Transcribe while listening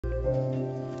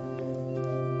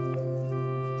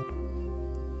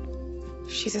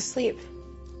She's asleep.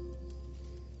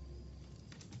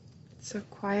 It's so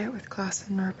quiet with Klaus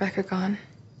and Rebekah gone.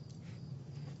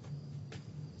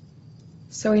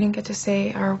 So we didn't get to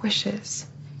say our wishes.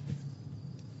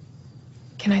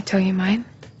 Can I tell you mine?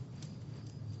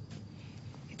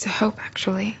 It's a hope,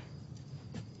 actually.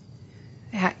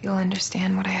 That you'll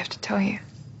understand what I have to tell you.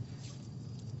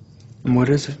 And what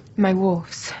is it? My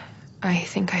wolves. I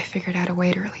think I figured out a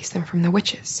way to release them from the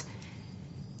witches.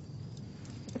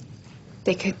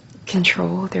 They could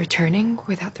control their turning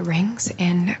without the rings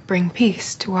and bring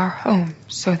peace to our home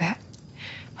so that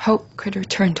hope could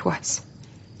return to us.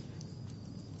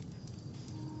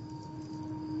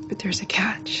 But there's a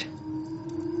catch.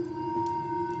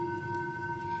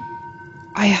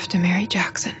 I have to marry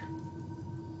Jackson.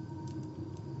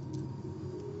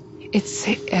 It's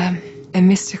a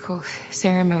mystical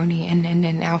ceremony and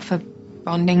an alpha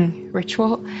bonding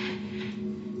ritual.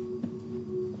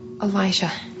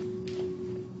 Elijah,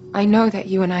 I know that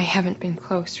you and I haven't been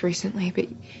close recently, but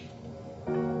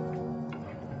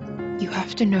you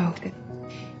have to know that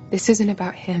this isn't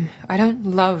about him. I don't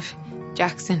love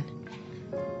Jackson.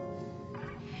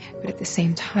 But at the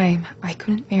same time, I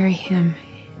couldn't marry him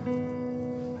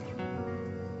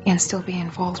and still be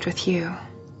involved with you.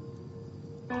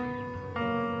 I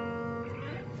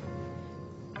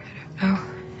don't know.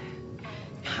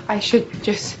 I should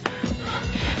just...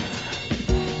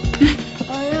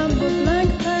 I am the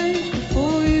blank page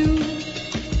before you.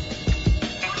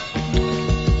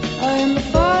 I am the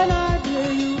fine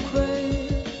idea you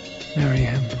crave. Marry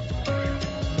him.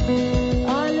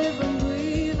 I live and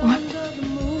breathe under the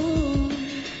moon.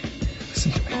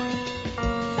 Listen to me.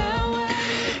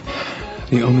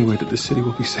 The only way that the city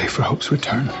will be safe for Hope's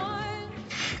return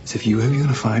is if you have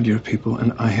unified your people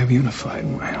and I have unified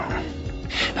my own.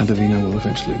 Now, Davina will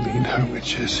eventually lead her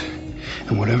witches.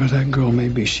 And whatever that girl may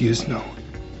be, she is no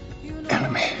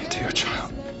enemy to your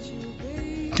child.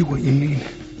 Do what you need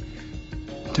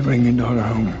to bring your daughter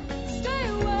home.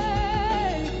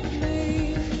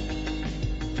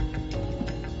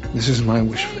 This is my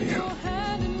wish for you.